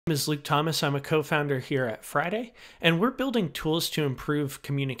My name is Luke Thomas. I'm a co-founder here at Friday, and we're building tools to improve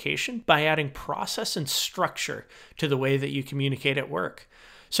communication by adding process and structure to the way that you communicate at work.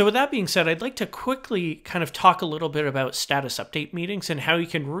 So with that being said, I'd like to quickly kind of talk a little bit about status update meetings and how you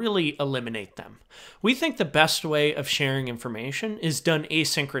can really eliminate them. We think the best way of sharing information is done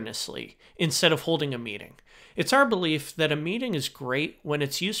asynchronously instead of holding a meeting. It's our belief that a meeting is great when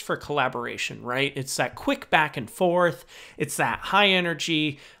it's used for collaboration, right? It's that quick back and forth. It's that high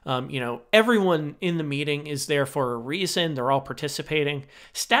energy. Everyone in the meeting is there for a reason. They're all participating.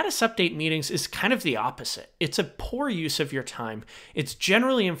 Status update meetings is kind of the opposite. It's a poor use of your time. It's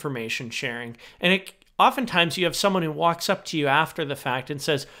generally information sharing, and oftentimes you have someone who walks up to you after the fact and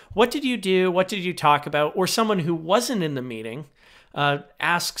says, "What did you do? What did you talk about?" Or someone who wasn't in the meeting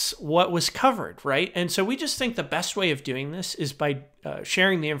asks what was covered, right? And so we just think the best way of doing this is by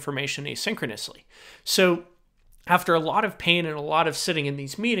sharing the information asynchronously. So after a lot of pain and a lot of sitting in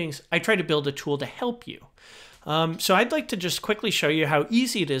these meetings, I try to build a tool to help you. So I'd like to just quickly show you how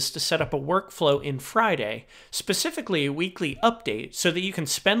easy it is to set up a workflow in Friday, specifically a weekly update, so that you can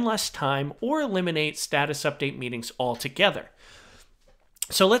spend less time or eliminate status update meetings altogether.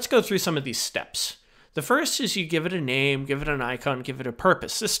 So let's go through some of these steps. The first is you give it a name, give it an icon, give it a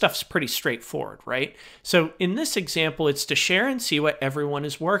purpose. This stuff's pretty straightforward, right? So in this example, it's to share and see what everyone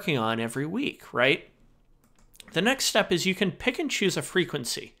is working on every week, right? The next step is you can pick and choose a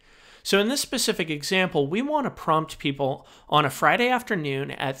frequency. So in this specific example, we want to prompt people on a Friday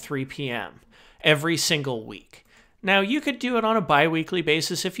afternoon at 3 p.m. every single week. Now, you could do it on a bi-weekly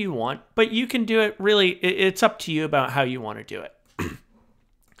basis if you want, but you can do it really, it's up to you about how you want to do it.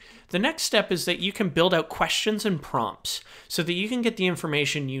 The next step is that you can build out questions and prompts so that you can get the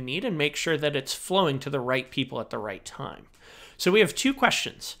information you need and make sure that it's flowing to the right people at the right time. So we have two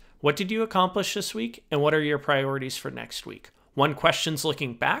questions. What did you accomplish this week? And what are your priorities for next week? One question's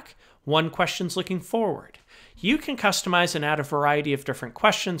looking back, one question's looking forward. You can customize and add a variety of different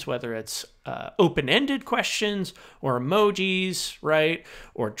questions, whether it's open-ended questions or emojis, right?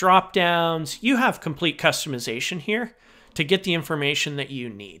 Or drop-downs. You have complete customization here to get the information that you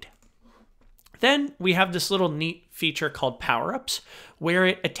need. Then we have this little neat feature called power-ups, where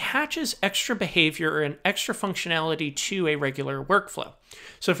it attaches extra behavior and extra functionality to a regular workflow.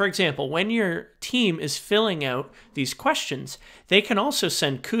 So for example, when your team is filling out these questions, they can also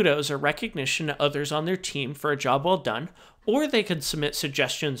send kudos or recognition to others on their team for a job well done, or they can submit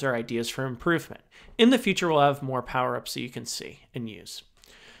suggestions or ideas for improvement. In the future, we'll have more power-ups that you can see and use.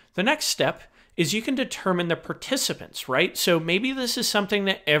 The next step is you can determine the participants, right? So maybe this is something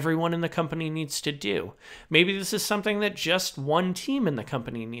that everyone in the company needs to do. Maybe this is something that just one team in the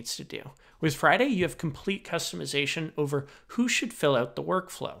company needs to do. With Friday, you have complete customization over who should fill out the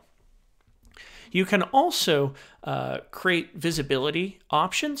workflow. You can also create visibility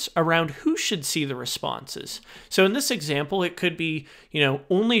options around who should see the responses. So in this example, it could be,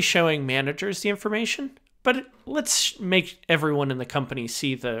 only showing managers the information, but let's make everyone in the company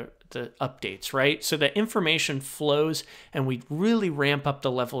see the updates, right? So that information flows and we really ramp up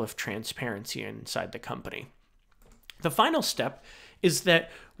the level of transparency inside the company. The final step is that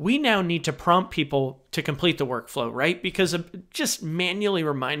we now need to prompt people to complete the workflow, right? Because of just manually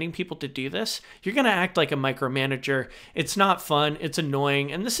reminding people to do this, you're going to act like a micromanager. It's not fun, it's annoying,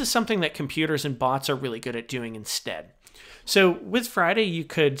 and this is something that computers and bots are really good at doing instead. So with Friday, you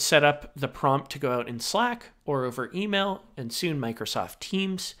could set up the prompt to go out in Slack or over email and soon Microsoft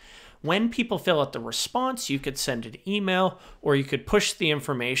Teams. When people fill out the response, you could send an email or you could push the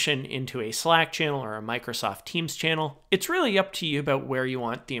information into a Slack channel or a Microsoft Teams channel. It's really up to you about where you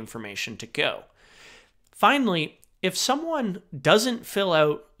want the information to go. Finally, if someone doesn't fill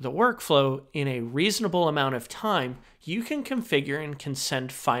out the workflow in a reasonable amount of time, you can configure and can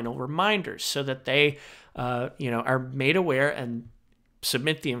send final reminders so that they are made aware and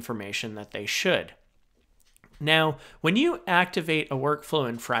submit the information that they should. Now, when you activate a workflow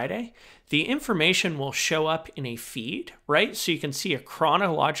in Friday, the information will show up in a feed, right? So you can see a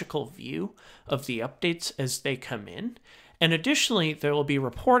chronological view of the updates as they come in. And additionally, there will be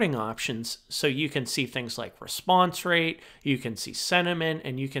reporting options so you can see things like response rate, you can see sentiment,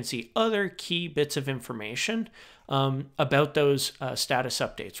 and you can see other key bits of information about those status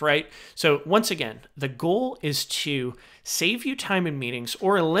updates, right? So once again, the goal is to save you time in meetings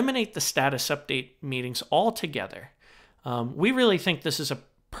or eliminate the status update meetings altogether. We really think this is a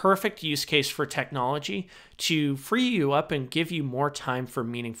perfect use case for technology to free you up and give you more time for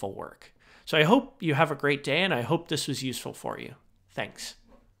meaningful work. So I hope you have a great day, and I hope this was useful for you. Thanks.